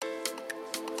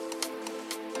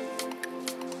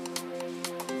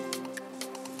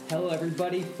Hello,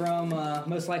 everybody from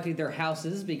most likely their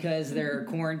houses because they're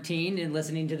quarantined and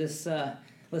listening to this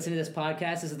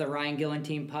podcast. This is the Ryan Gillen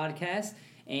Team podcast,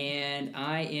 and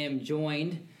I am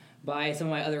joined by some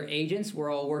of my other agents. We're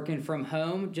all working from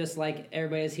home, just like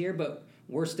everybody is here, but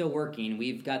we're still working.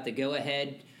 We've got the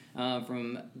go-ahead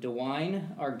from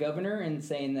DeWine, our governor, and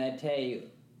saying that, hey,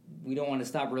 we don't want to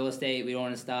stop real estate. We don't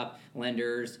want to stop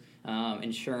lenders,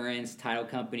 insurance, title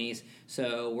companies.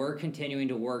 So we're continuing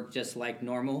to work just like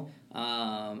normal.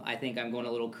 I think I'm going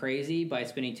a little crazy by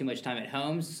spending too much time at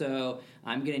home. So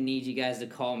I'm going to need you guys to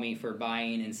call me for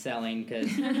buying and selling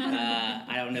because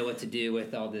I don't know what to do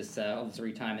with all this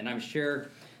free time. And I'm sure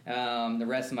the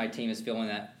rest of my team is feeling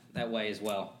that way as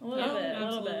well. A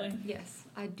little bit. Yes.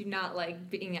 I do not like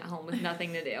being at home with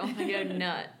nothing to do. I go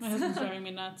nuts. My husband's driving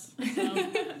me nuts. So.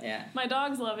 Yeah. My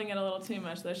dog's loving it a little too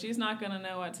much, though. She's not going to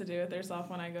know what to do with herself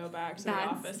when I go back to the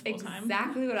office full time. That's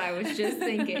exactly what I was just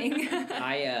thinking.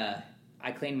 I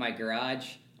cleaned my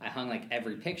garage. I hung like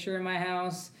every picture in my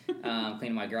house.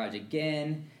 Cleaned my garage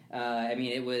again.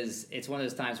 It's one of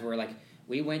those times where like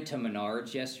we went to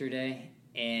Menards yesterday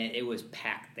and it was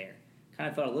packed there. Kind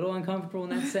of felt a little uncomfortable in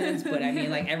that sense, but I mean,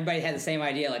 like everybody had the same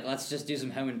idea. Like, let's just do some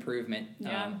home improvement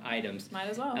items. Might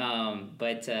as well.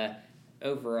 But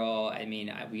overall, I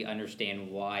mean, we understand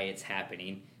why it's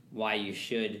happening, why you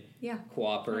should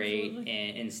cooperate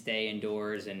and stay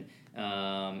indoors and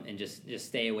just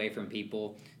stay away from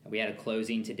people. We had a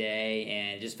closing today,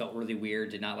 and it just felt really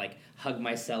weird to not like hug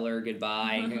my seller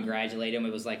goodbye and congratulate him.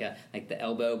 It was like the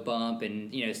elbow bump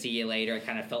and see you later. I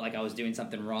kind of felt like I was doing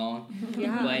something wrong.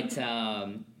 Yeah. But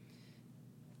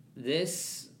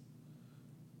it's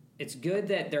good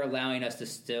that they're allowing us to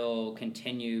still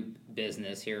continue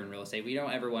business here in real estate. We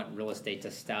don't ever want real estate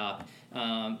to stop.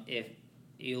 If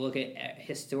you look at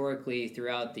historically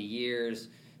throughout the years,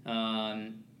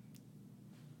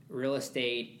 real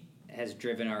estate has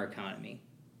driven our economy.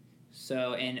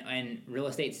 So, and real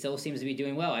estate still seems to be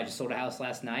doing well. I just sold a house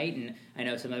last night, and I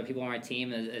know some other people on my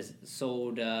team has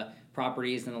sold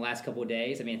properties in the last couple of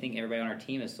days. I mean, I think everybody on our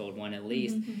team has sold one at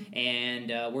least,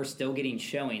 and we're still getting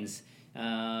showings.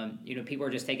 People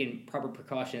are just taking proper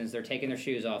precautions. They're taking their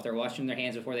shoes off. They're washing their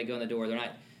hands before they go in the door. They're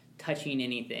not touching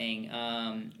anything.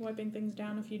 Wiping things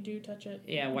down if you do touch it.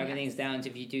 Yeah, wiping things down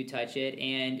if you do touch it,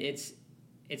 and it's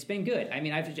been good. I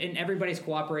mean, and everybody's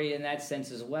cooperated in that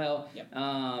sense as well. Yep.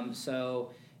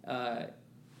 I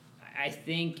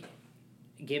think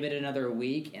give it another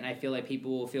week, and I feel like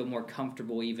people will feel more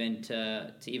comfortable even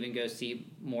to even go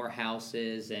see more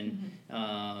houses and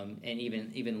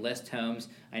even list homes.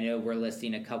 I know we're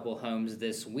listing a couple homes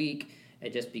this week,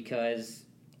 just because,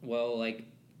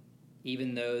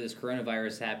 even though this coronavirus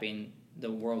is happening,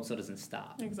 the world still doesn't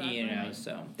stop. Exactly.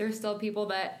 So there's still people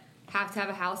that have to have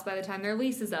a house by the time their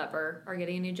lease is up or are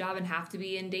getting a new job and have to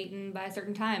be in Dayton by a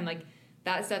certain time. Like,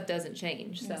 that stuff doesn't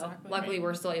change. So luckily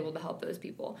we're still able to help those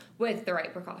people with the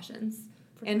right precautions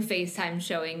and FaceTime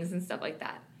showings and stuff like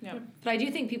that. Yep. But I do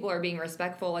think people are being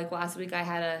respectful. Like last week I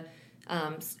had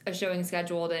a showing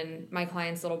scheduled and my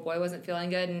client's little boy wasn't feeling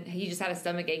good and he just had a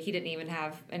stomach ache. He didn't even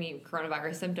have any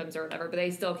coronavirus symptoms or whatever, but they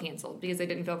still canceled because they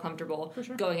didn't feel comfortable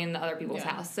going into other people's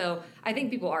house. So I think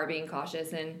people are being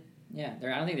cautious and I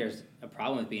don't think there's a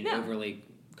problem with being overly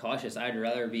cautious. I'd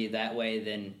rather be that way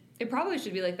than... It probably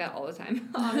should be like that all the time,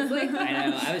 honestly. I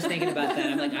know. I was thinking about that.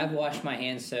 I'm like, I've washed my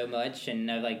hands so much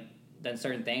and I've done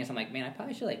certain things. I'm like, man, I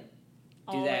probably should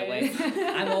do that way.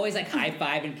 I'm always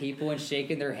high-fiving people and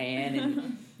shaking their hand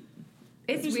and...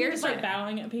 It's you weird to start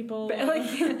bowing at people. Hello.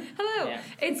 Yeah.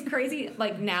 It's crazy,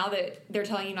 now that they're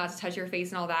telling you not to touch your face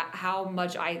and all that, how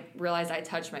much I realize I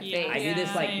touch my face. I do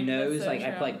this nose, so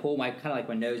I pull my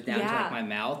my nose down to my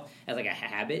mouth as a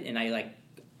habit, and I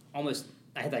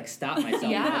I had to stop myself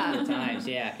a couple of times.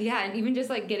 Yeah, and even just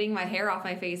getting my hair off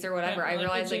my face or whatever, I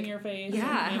realized your face.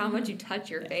 How much you touch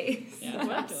your face. Yeah,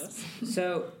 ridiculous.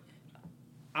 So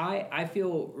I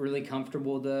feel really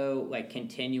comfortable though,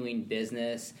 continuing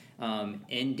business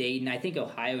in Dayton. I think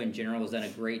Ohio in general has done a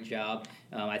great job.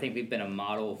 I think we've been a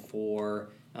model for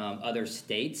other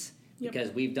states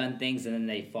because we've done things and then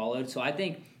they followed. So I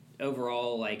think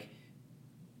overall,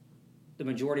 the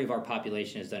majority of our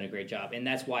population has done a great job, and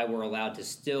that's why we're allowed to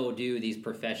still do these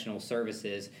professional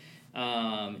services.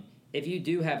 If you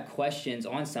do have questions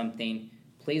on something,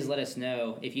 please let us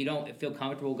know. If you don't feel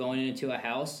comfortable going into a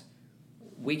house,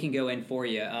 we can go in for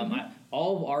you.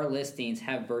 All of our listings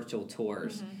have virtual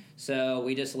tours. So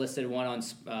we just listed one on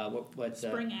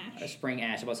Spring Ash. Spring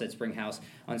Ash. I almost said Spring House.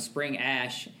 On Spring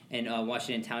Ash in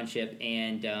Washington Township,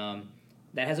 and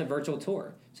that has a virtual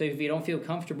tour. So if you don't feel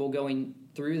comfortable going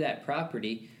through that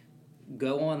property,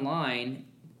 go online,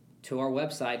 to our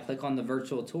website, click on the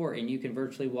virtual tour, and you can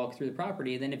virtually walk through the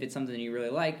property. And then if it's something you really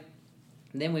like,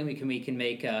 then we can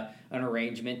make an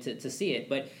arrangement to see it.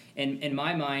 But in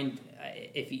my mind,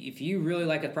 if you really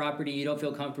like a property, you don't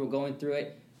feel comfortable going through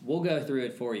it, we'll go through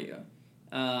it for you.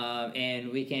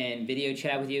 And we can video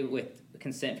chat with you with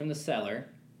consent from the seller.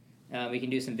 We can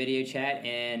do some video chat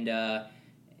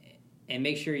and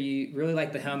make sure you really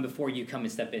like the home before you come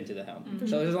and step into the home. Mm-hmm.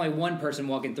 So there's only one person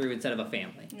walking through instead of a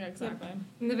family. Yeah, exactly.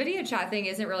 And the video chat thing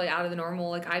isn't really out of the normal.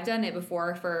 Like, I've done it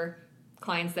before for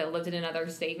clients that lived in another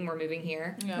state and were moving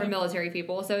here, for military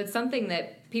people. So it's something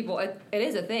that people, it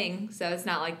is a thing. So it's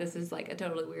not like this is like a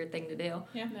totally weird thing to do.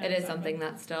 Yeah, no, it is something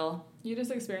that's still. You just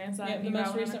experienced that. Yeah, the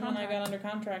most recent one I got under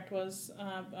contract was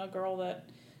a girl that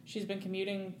she's been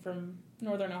commuting from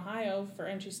northern Ohio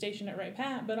and she's stationed at Wright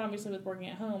Pat, but obviously with working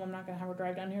at home, I'm not going to have her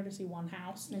drive down here to see one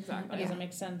house. Exactly. That doesn't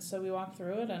make sense. So we walked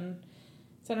through it and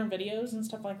sent her videos and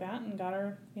stuff like that and got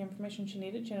her the information she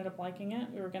needed. She ended up liking it.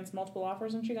 We were against multiple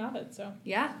offers and she got it. So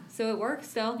yeah, so it works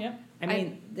still. Yep. I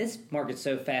mean, this market's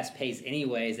so fast paced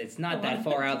anyways, it's not that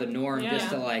far out of the norm just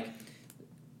to like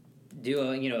do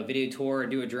a video tour or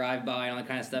do a drive by and all that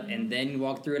kind of stuff and then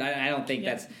walk through it. I don't think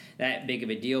that's that big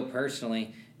of a deal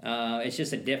personally. It's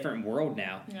just a different world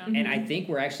now. Yeah. And I think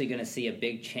we're actually going to see a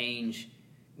big change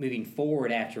moving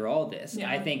forward after all this. Yeah.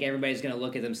 I think everybody's going to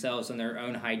look at themselves on their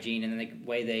own hygiene and the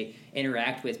way they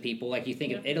interact with people. Like you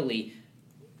think of Italy.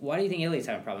 Why do you think Italy's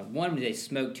having a problem? One, they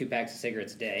smoke 2 packs of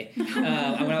cigarettes a day. When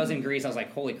I was in Greece, I was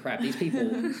like, holy crap, these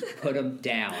people put them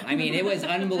down. I mean, it was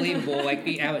unbelievable. Like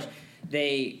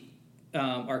they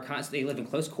are constantly, they live in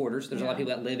close quarters. There's a lot of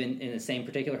people that live in the same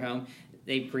particular home.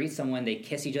 They greet someone, they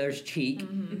kiss each other's cheek.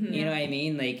 Mm-hmm. You know what I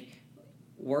mean? Like,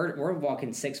 we're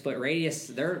walking 6 foot radius.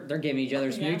 They're giving each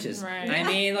other smooches. Right. I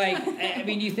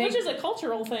mean, you think which is a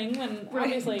cultural thing, and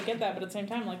obviously I get that, but at the same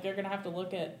time, like they're gonna have to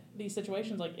look at these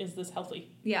situations like, is this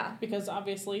healthy? Yeah. Because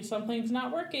obviously something's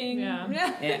not working.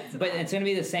 Yeah. But it's gonna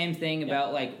be the same thing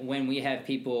about like when we have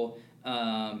people.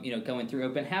 Going through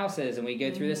open houses and we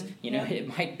go through this,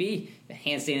 it might be the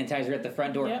hand sanitizer at the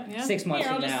front door 6 months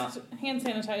from now. Just hand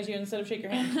sanitize you instead of shake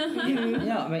your hand.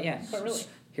 But really.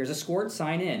 Here's a squirt,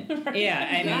 sign in. Yeah,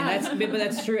 I mean,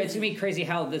 that's true. It's going to be crazy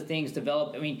how the things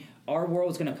develop. I mean, our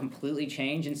world's going to completely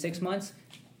change in 6 months.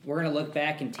 We're going to look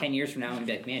back in 10 years from now and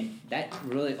be like, man, that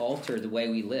really altered the way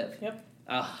we live. Yep.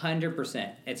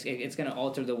 100%. It's going to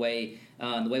alter the way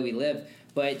we live.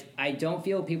 But I don't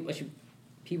feel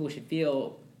people should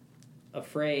feel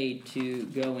afraid to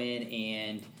go in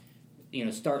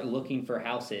and start looking for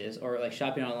houses or like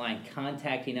shopping online,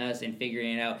 contacting us and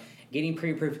figuring it out, getting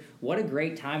pre-approved. What a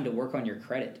great time to work on your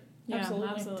credit. Yeah,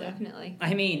 absolutely. Definitely.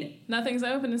 I mean, nothing's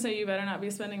open to say you better not be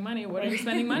spending money. What are you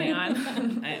spending money on?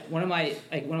 One of my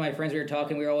friends, we were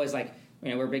talking, we were always like,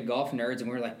 we're big golf nerds, and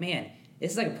we were like, man,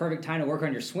 this is like a perfect time to work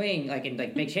on your swing,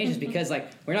 and make changes because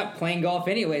like we're not playing golf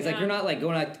anyways. Like you're not like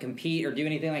going out to compete or do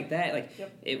anything like that.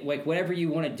 Like whatever you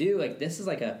want to do, like this is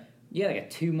like a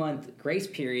 2-month grace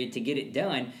period to get it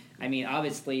done. I mean,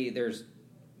 obviously there's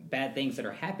bad things that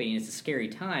are happening. It's a scary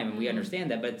time, and we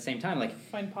understand that. But at the same time, like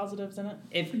find positives in it.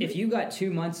 If you got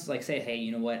 2 months, like say, hey,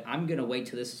 you know what, I'm gonna wait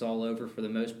till this is all over for the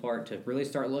most part to really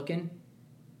start looking.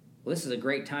 Well, this is a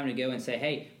great time to go and say,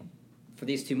 hey, for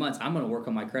these 2 months, I'm going to work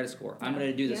on my credit score. I'm going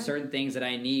to do the certain things that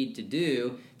I need to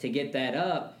do to get that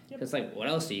up. Because, what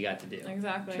else do you got to do?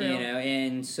 Exactly.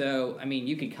 And so, I mean,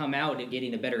 you could come out at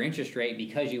getting a better interest rate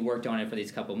because you worked on it for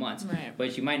these couple months. Right.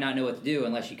 But you might not know what to do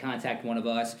unless you contact one of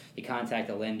us, you contact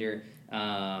a lender,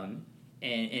 and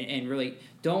really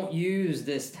don't use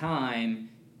this time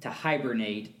to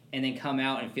hibernate and then come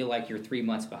out and feel like you're 3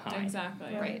 months behind. Exactly.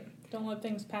 Yeah. Right. Don't let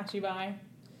things pass you by.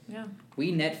 Yeah.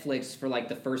 We Netflixed for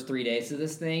the first 3 days of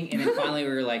this thing, and then finally we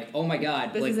were like, "Oh my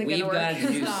god, we've got to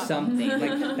do something."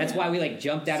 That's why we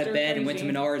jumped out of bed and went to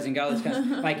Menards and got all this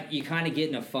kind of you kind of get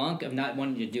in a funk of not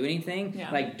wanting to do anything.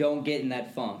 Yeah. Don't get in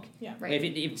that funk. Yeah. Right. If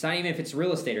it's not even if it's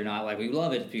real estate or not. We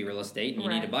love it to be real estate, and you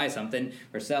need to buy something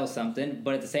or sell something,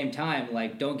 but at the same time,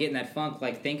 don't get in that funk.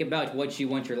 Think about what you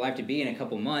want your life to be in a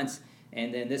couple months,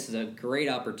 and then this is a great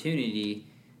opportunity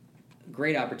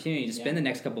to spend the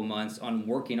next couple months on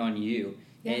working on you.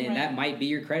 And that might be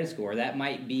your credit score. That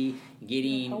might be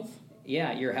getting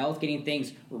your health, getting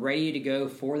things ready to go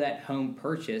for that home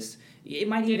purchase. It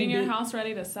might getting your house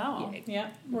ready to sell.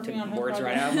 Working on words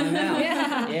right out of my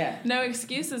mouth. No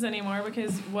excuses anymore,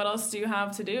 because what else do you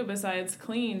have to do besides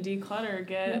clean, declutter,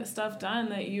 get stuff done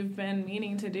that you've been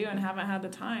meaning to do and haven't had the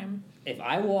time? If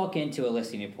I walk into a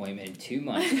listing appointment in 2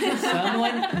 months,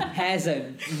 someone has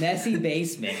a messy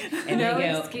basement and they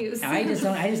go, excuse. I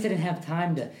just didn't have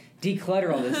time to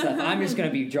declutter all this stuff. I'm just going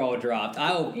to be jaw dropped.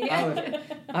 I'll be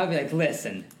like,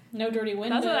 listen, No dirty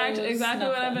windows. That's exactly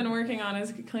what I've nothing. been working on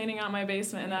is cleaning out my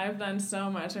basement, and I've done so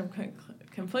much. I've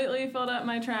completely filled up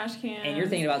my trash can. And you're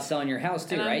thinking about selling your house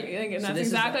too, right? And that's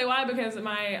exactly why, because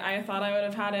I thought I would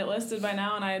have had it listed by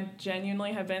now, and I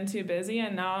genuinely have been too busy,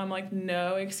 and now I'm like,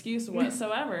 no excuse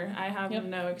whatsoever. I have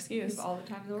no excuse. All the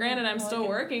time. Granted, I'm still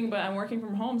working, but I'm working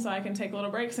from home, so I can take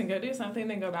little breaks and go do something,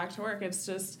 then go back to work. It's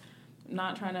just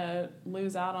not trying to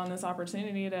lose out on this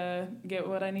opportunity to get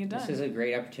what I need done. This is a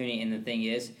great opportunity, and the thing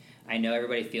is, I know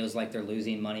everybody feels like they're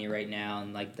losing money right now,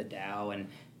 and like the Dow, and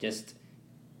just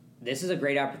this is a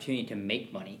great opportunity to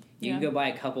make money. You can go buy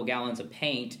a couple gallons of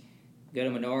paint, go to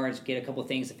Menards, get a couple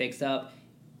things to fix up,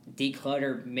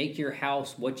 declutter, make your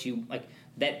house what you like.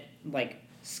 That like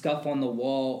scuff on the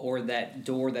wall or that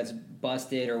door that's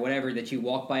busted or whatever that you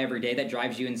walk by every day that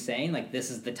drives you insane. Like this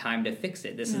is the time to fix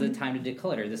it. This is the time to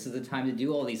declutter. This is the time to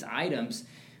do all these items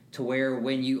to where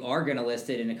when you are going to list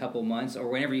it in a couple months or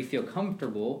whenever you feel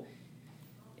comfortable,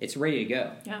 it's ready to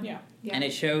go. Yeah. And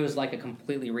it shows like a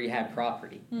completely rehab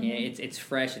property. Mm-hmm. You know, it's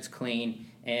fresh, it's clean,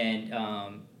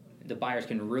 and the buyers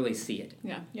can really see it.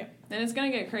 Yeah. Yeah. And it's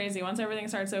going to get crazy. Once everything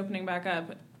starts opening back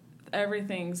up,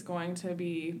 everything's going to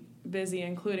be busy,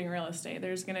 including real estate.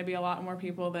 There's going to be a lot more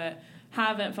people that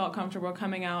haven't felt comfortable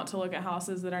coming out to look at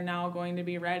houses that are now going to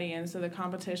be ready, and so the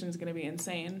competition is going to be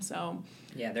insane. So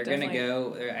yeah, they're going to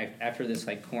go after this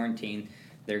like quarantine.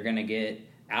 They're going to get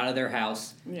out of their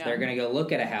house. Yeah. They're going to go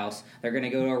look at a house. They're going to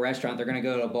go to a restaurant. They're going to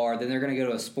go to a bar. Then they're going to go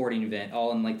to a sporting event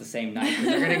all in like the same night.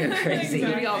 They're going to go crazy.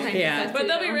 Exactly. Yeah. but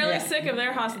they'll be really sick of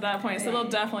their house at that point, so they'll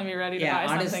definitely be ready to buy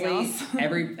honestly,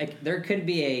 something else. there could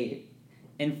be a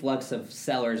influx of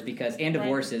sellers and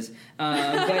divorces, but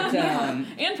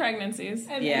And pregnancies.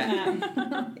 yeah.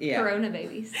 Corona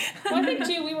babies. Well, I think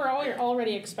too we were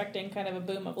already expecting kind of a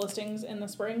boom of listings in the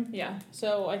spring. Yeah.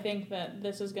 So I think that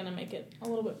this is going to make it a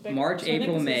little bit bigger. March, So I think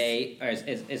April, this May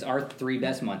is our three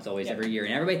best months always every year,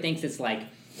 and everybody thinks it's like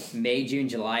May, June,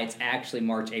 July. It's actually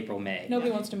March, April, May.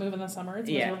 Nobody wants to move in the summer. It's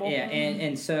miserable. Yeah,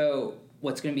 and so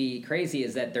what's going to be crazy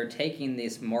is that they're taking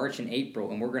this March and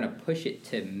April, and we're going to push it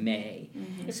to May.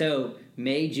 Mm-hmm. So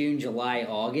May, June, July,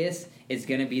 August is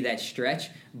going to be that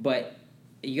stretch, but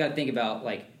you got to think about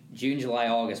like June, July,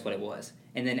 August, what it was,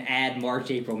 and then add March,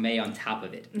 April, May on top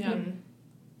of it. Yeah.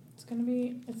 It's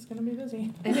gonna be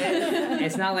busy.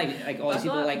 It's not like all these Buckle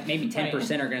people, up. like maybe 10%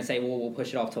 are going to say, well, we'll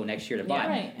push it off till next year to buy. Yeah,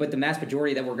 right. But the mass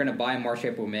majority that we're going to buy in March,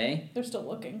 April, May, They're still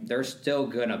looking. they're still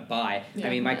going to buy. Yeah, I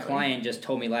mean, my definitely. client just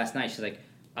told me last night, she's like,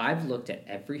 I've looked at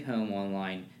every home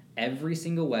online, every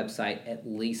single website at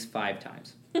least 5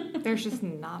 times. There's just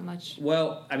not much.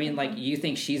 Well, I mean, like, you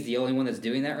think she's the only one that's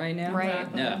doing that right now?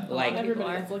 Right. No, like,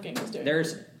 Everybody that's looking is doing.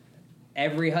 there's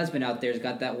every husband out there's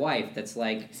got that wife that's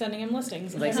like, sending him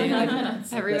listings. Like, every saying, 5 like,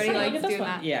 minutes. Everybody Look at likes this doing one.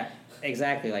 that. yeah,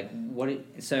 exactly. Like,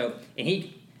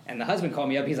 and the husband called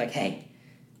me up. He's like, hey,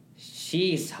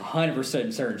 she's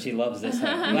 100% certain she loves this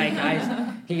home.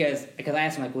 Like, he goes, because I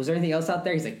asked him, like, was there anything else out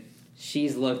there? He's like,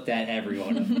 she's looked at every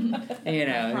one of them. You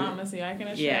know, I promise you, I can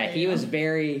assure you. yeah, he was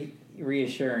very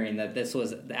reassuring that this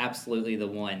was absolutely the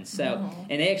one. So,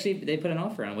 and they put an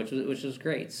offer on, which was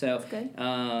great. So, That's good.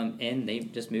 and they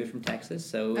just moved from Texas,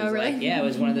 so it was really? like, yeah, it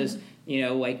was one of those,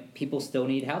 like people still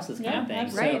need houses kind Yeah, of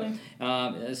thing.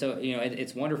 absolutely. So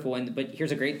it's wonderful. But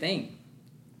here's a great thing: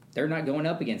 they're not going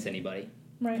up against anybody.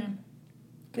 Right. Yeah.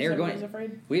 They're going. Everybody's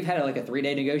afraid. We've had a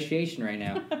 3-day negotiation right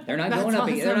now. They're not That's going up.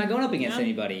 awesome. They're not going up against Yeah.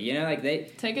 anybody. You know, like they.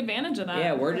 Take advantage of that.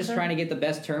 Yeah, we're for just sure. trying to get the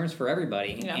best terms for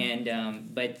everybody. Yeah.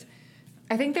 And but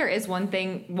I think there is one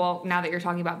thing, well, now that you're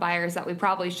talking about buyers, that we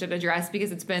probably should address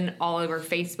because it's been all over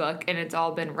Facebook and it's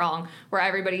all been wrong, where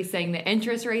everybody's saying the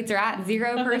interest rates are at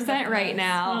 0% right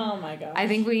now. Oh my gosh. I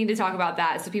think we need to talk about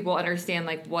that so people understand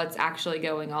like what's actually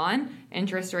going on.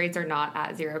 Interest rates are not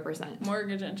at 0%.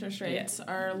 Mortgage interest rates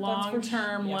are for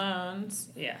long-term sure. loans.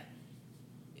 yeah.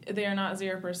 They are not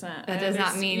 0%. That does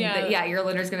not mean that, your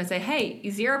lender's going to say, hey,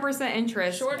 0%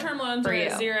 interest. Short-term loans for are you.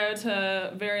 at 0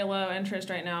 to very low interest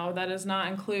right now. That does not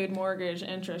include mortgage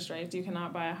interest rates. You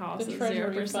cannot buy a house the at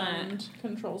Treasury 0%. Fund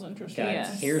controls interest Guys,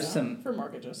 rates. here's for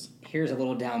mortgages. Here's a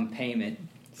little down payment.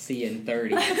 See you in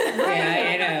 30.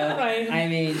 Yeah, you know. Right. I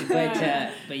mean,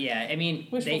 but yeah, I mean,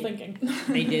 Wishful thinking.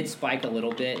 they did spike a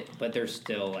little bit, but they're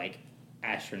still like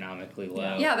astronomically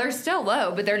low. Yeah, they're still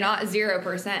low, but they're not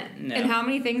 0%. No. And how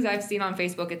many things I've seen on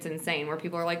Facebook, it's insane, where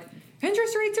people are like,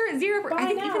 interest rates are at 0%. I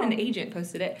think now. even an agent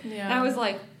posted it. Yeah. And I was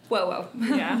like, whoa.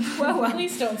 Yeah. whoa.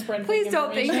 Please don't spread. Please fake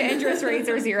don't think information. the interest rates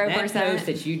are 0%. That post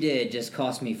that you did just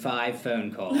cost me 5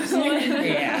 phone calls.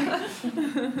 Yeah.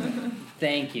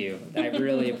 Thank you. I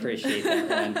really appreciate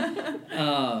that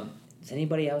one. Does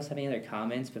anybody else have any other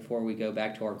comments before we go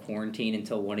back to our quarantine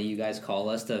until one of you guys call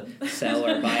us to sell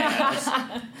or buy a house?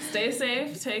 Stay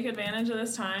safe. Take advantage of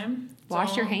this time.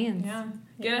 Wash your hands. Yeah.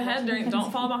 Get ahead.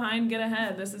 Don't fall behind. Get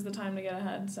ahead. This is the time to get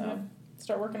ahead. So. Yeah.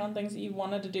 Start working on things that you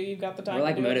wanted to do. You've got the time. We're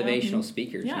like to do it now. motivational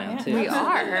speakers now, too. We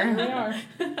are. We are.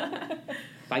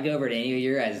 If I go over to any of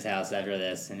your guys' house after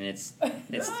this and it's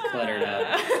cluttered up.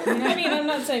 I mean, I'm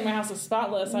not saying my house is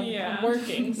spotless. I'm Yeah.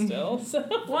 working still. So.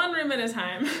 One room at a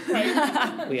time.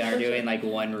 Right. We are doing like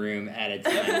one room at a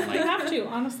time. You Like, have to,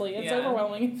 honestly. It's Yeah.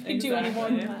 overwhelming if you do any more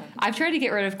than Exactly. that. I've tried to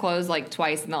get rid of clothes like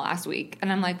twice in the last week, and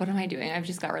I'm like, what am I doing? I've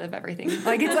just got rid of everything.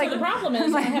 Like it's like The problem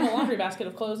is I have a laundry basket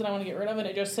of clothes that I want to get rid of, and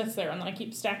it just sits there, and then I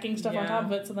keep stacking stuff on Yeah. top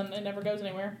of it, so then it never goes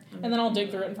anywhere. And then I'll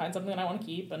dig through it and find something that I want to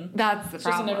keep, and that's the it's just a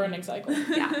problem. never-ending cycle.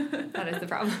 Yeah, that is the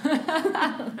problem.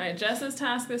 All right, Jess's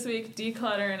task this week: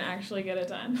 declutter and actually get it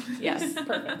done. Yes.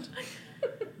 Perfect.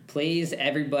 please,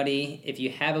 everybody, if you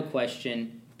have a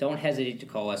question, don't hesitate to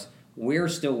call us. We're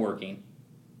still working.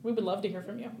 We would love to hear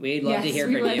from you. We'd love to Yes, hear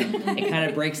we from would. you. It kind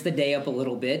of breaks the day up a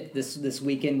little bit. This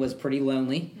weekend was pretty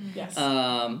lonely. Yes.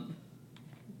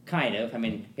 Kind of. I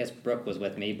mean, I guess Brooke was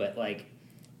with me, but like,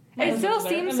 It still There.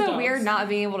 seems And the so dogs. weird not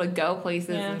being able to go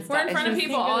places Yeah. and stuff. We're in It's front of just-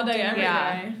 people all day, every day.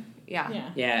 Yeah. Yeah. Yeah.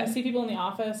 Yeah. I see people in the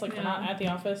office, like they're Yeah. not at the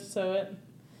office, so it.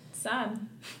 Sad.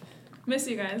 Miss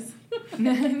you guys.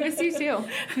 Miss you too.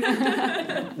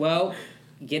 well,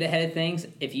 get ahead of things.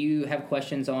 If you have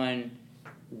questions on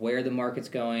where the market's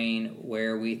going,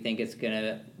 where we think it's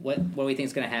gonna, what we think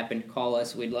is gonna happen, call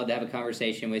us. We'd love to have a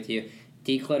conversation with you.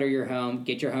 Declutter your home,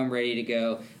 get your home ready to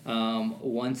go.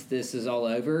 Once this is all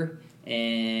over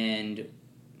and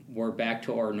we're back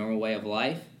to our normal way of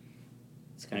life,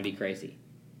 it's gonna be crazy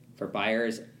for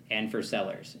buyers and for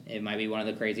sellers. It might be one of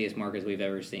the craziest markets we've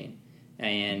ever seen,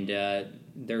 and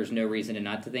there's no reason to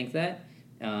not to think that.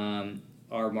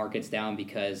 Our market's down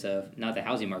because of, not the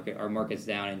housing market, our market's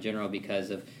down in general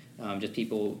because of just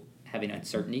people having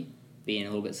uncertainty, being a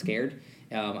little bit scared.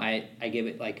 I give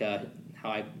it like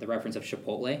the reference of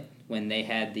Chipotle when they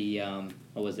had the,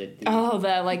 what was it? Oh,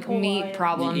 the like Coli. meat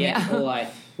problem. Yeah, Yeah. Coli.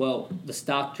 Well, the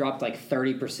stock dropped like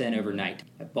 30% overnight.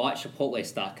 I bought Chipotle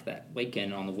stock that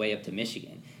weekend on the way up to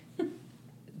Michigan.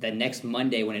 The next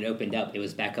Monday when it opened up, it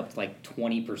was back up to like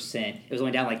 20%. It was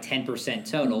only down like 10%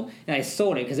 total. And I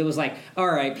sold it because it was like, all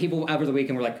right, people over the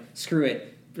weekend were like, screw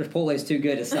it. Chipotle's too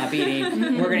good to stop eating.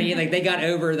 We're going to eat, like, they got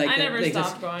over, like, I never they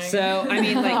stopped going. So, I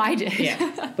mean, like, I did.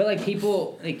 Yeah. But, like,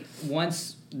 people, like,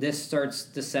 once this starts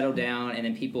to settle down and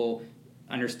then people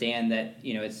understand that,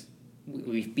 you know, it's,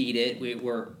 we beat it,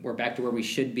 we're back to where we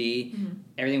should be,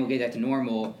 everything will get back to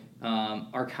normal,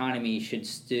 our economy should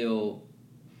still,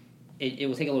 it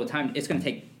will take a little time. It's going to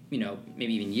take, you know,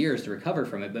 maybe even years to recover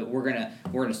from it, but we're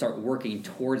gonna start working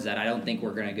towards that. I don't think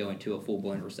we're gonna go into a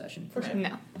full-blown recession. For sure.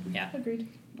 No. Yeah, Agreed.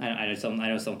 I just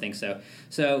don't think so.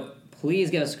 So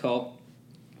please give us a call.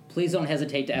 Please don't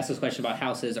hesitate to ask us questions about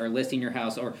houses or listing your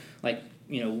house or, like,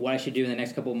 you know, what I should do in the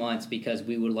next couple of months, because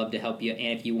we would love to help you.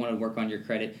 And if you want to work on your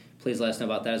credit, please let us know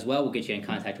about that as well. We'll get you in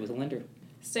contact with a lender.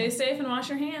 Stay safe and wash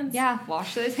your hands. Yeah.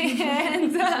 Wash those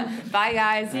hands. Bye,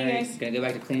 guys. All right, gonna go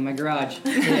back to cleaning my garage.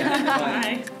 See ya.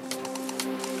 Bye. Bye.